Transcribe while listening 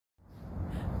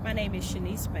My name is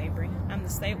Shaniece Mabry. I'm the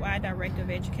statewide Director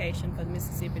of Education for the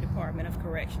Mississippi Department of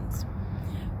Corrections.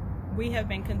 We have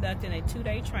been conducting a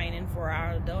 2-day training for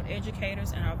our adult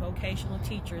educators and our vocational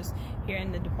teachers here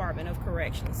in the Department of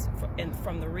Corrections,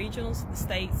 from the regionals, the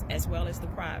states, as well as the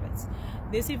privates.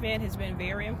 This event has been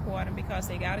very important because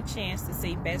they got a chance to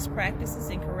see best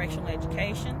practices in correctional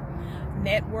education,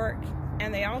 network,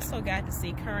 and they also got to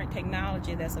see current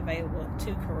technology that's available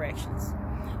to corrections.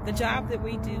 The job that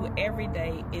we do every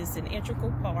day is an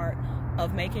integral part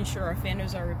of making sure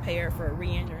offenders are prepared for a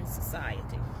re-entering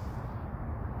society.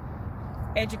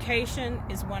 Education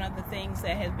is one of the things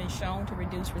that has been shown to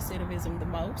reduce recidivism the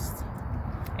most,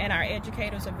 and our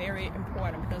educators are very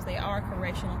important because they are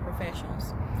correctional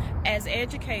professionals. As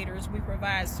educators, we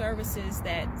provide services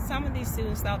that some of these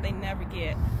students thought they'd never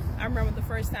get. I remember the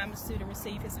first time a student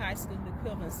received his high school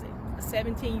equivalency, a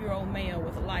 17-year-old male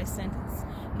with a life sentence.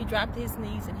 He dropped to his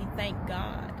knees and he thanked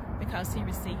God because he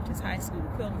received his high school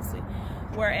equivalency.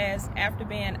 Whereas after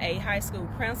being a high school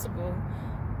principal,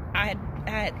 I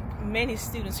had many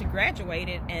students who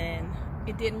graduated and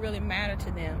it didn't really matter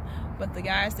to them. But the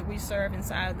guys that we serve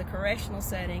inside of the correctional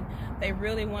setting, they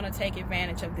really want to take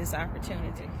advantage of this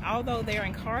opportunity. Although they're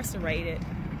incarcerated,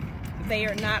 they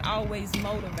are not always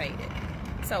motivated.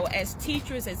 So as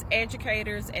teachers, as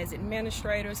educators, as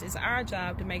administrators, it's our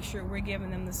job to make sure we're giving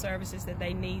them the services that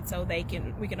they need so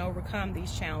we can overcome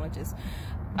these challenges.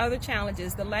 Other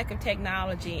challenges, the lack of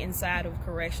technology inside of a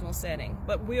correctional setting.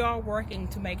 But we are working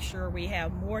to make sure we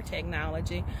have more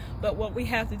technology, but what we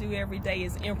have to do every day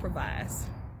is improvise.